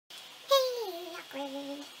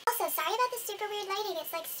Awkward. Also, sorry about the super weird lighting.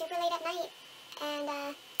 It's like super late at night, and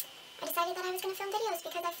I decided that I was going to film videos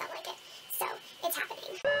because I felt like it. So, it's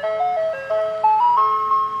happening.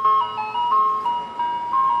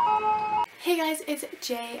 Hey guys, it's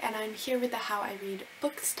Jay, and I'm here with the How I Read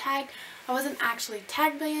Books tag. I wasn't actually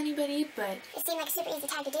tagged by anybody, but it seemed like a super easy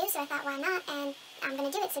tag to do, so I thought, why not? And I'm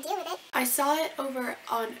gonna do it, so deal with it. I saw it over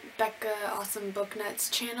on Becca Awesome Booknut's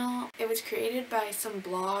channel. It was created by some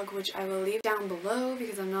blog, which I will leave down below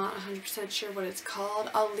because I'm not 100% sure what it's called.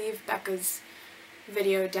 I'll leave Becca's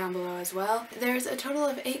video down below as well. There's a total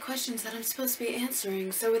of 8 questions that I'm supposed to be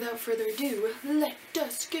answering, so without further ado, let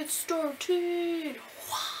us get started!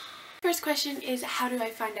 First question is, how do I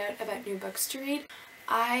find out about new books to read?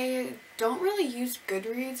 I don't really use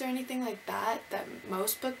Goodreads or anything like that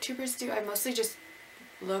most booktubers do. I mostly just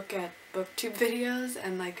look at booktube videos,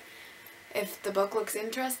 and like if the book looks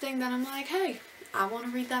interesting, then I'm like, hey, I want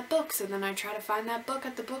to read that book, so then I try to find that book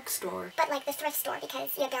at the bookstore. But like the thrift store,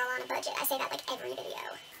 because you're a girl on a budget. I say that like every video.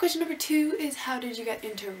 Question number 2 is, how did you get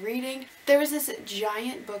into reading? There was this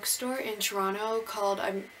giant bookstore in Toronto called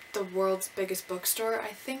the world's biggest bookstore, I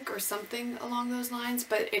think, or something along those lines,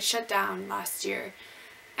 but it shut down last year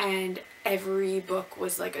and every book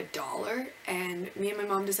was like $1, and me and my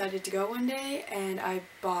mom decided to go one day and I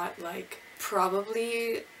bought like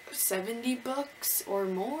probably 70 books or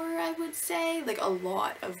more, I would say, like a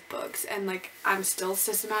lot of books, and like I'm still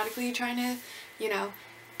systematically trying to, you know,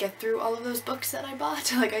 get through all of those books that I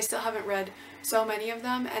bought. Like I still haven't read so many of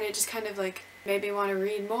them, and it just kind of like made me want to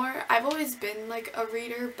read more. I've always been like a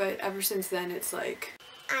reader, but ever since then it's like,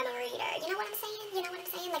 I'm a reader. You know what I'm saying? You know what I'm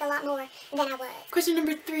saying? Like a lot more than I was. Question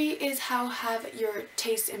number 3 is, how have your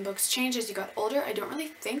tastes in books changed as you got older? I don't really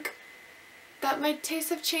think that my tastes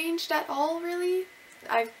have changed at all, really.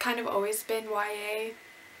 I've kind of always been YA,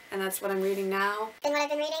 and that's what I'm reading now. Been what I've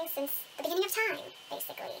been reading since the beginning of time,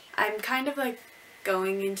 basically. I'm kind of like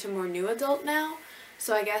going into more new adult now,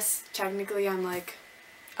 so I guess technically I'm like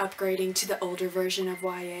upgrading to the older version of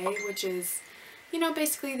YA, which is, you know,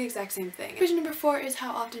 basically the exact same thing. Question number 4 is,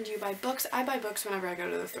 how often do you buy books? I buy books whenever I go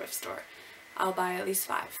to the thrift store. I'll buy at least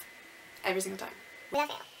 5 every single time. Without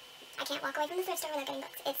fail. I can't walk away from the thrift store without getting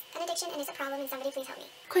books. It's an addiction and it's a problem, and somebody please help me.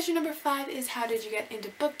 Question number 5 is, how did you get into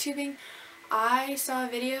booktubing? I saw a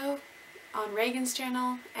video on Reagan's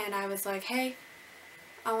channel and I was like, hey,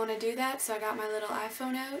 I want to do that, so I got my little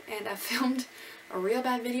iPhone out and I filmed a real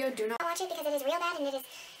bad video. Do not watch it because it is real bad, and it is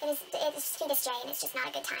Fetus J, and it's just not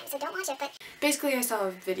a good time, so don't watch it. But basically I saw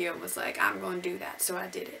a video and was like, I'm going to do that, so I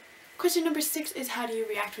did it. Question number 6 is, how do you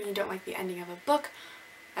react when you don't like the ending of a book?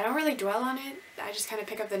 I don't really dwell on it. I just kind of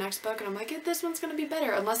pick up the next book and I'm like, this one's going to be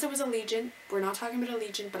better. Unless it was Allegiant. We're not talking about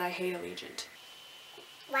Allegiant, but I hate Allegiant.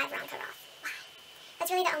 Why Veronica Roth? Why?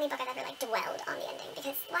 That's really the only book I've ever like dwelled on the ending,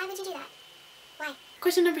 because why would you do that? Why?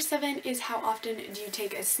 Question number 7 is, how often do you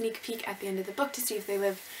take a sneak peek at the end of the book to see if they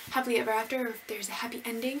live happily ever after, or if there's a happy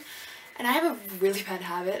ending? And I have a really bad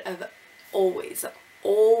habit of always,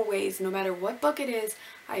 no matter what book it is,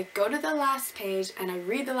 I go to the last page and I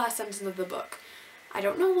read the last sentence of the book. I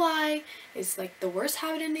don't know why. It's like the worst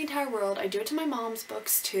habit in the entire world. I do it to my mom's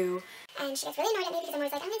books too. And she gets really annoyed at me because I'm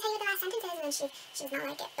always like, I'm going to tell you what the last sentence is, and then she does not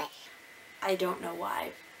like it, but I don't know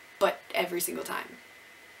why, but every single time.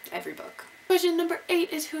 Every book. Question number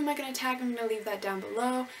 8 is, who am I going to tag? I'm going to leave that down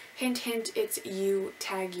below. Hint, hint, it's you.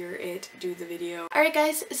 Tag your it. Do the video. Alright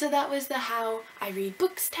guys, so that was the How I Read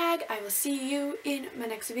Books tag. I will see you in my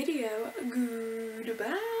next video.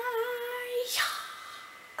 Goodbye.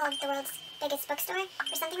 Of the world's biggest bookstore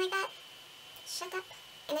or something like that. Shut up.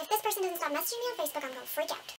 And if this person doesn't stop messaging me on Facebook, I'm going to freak out.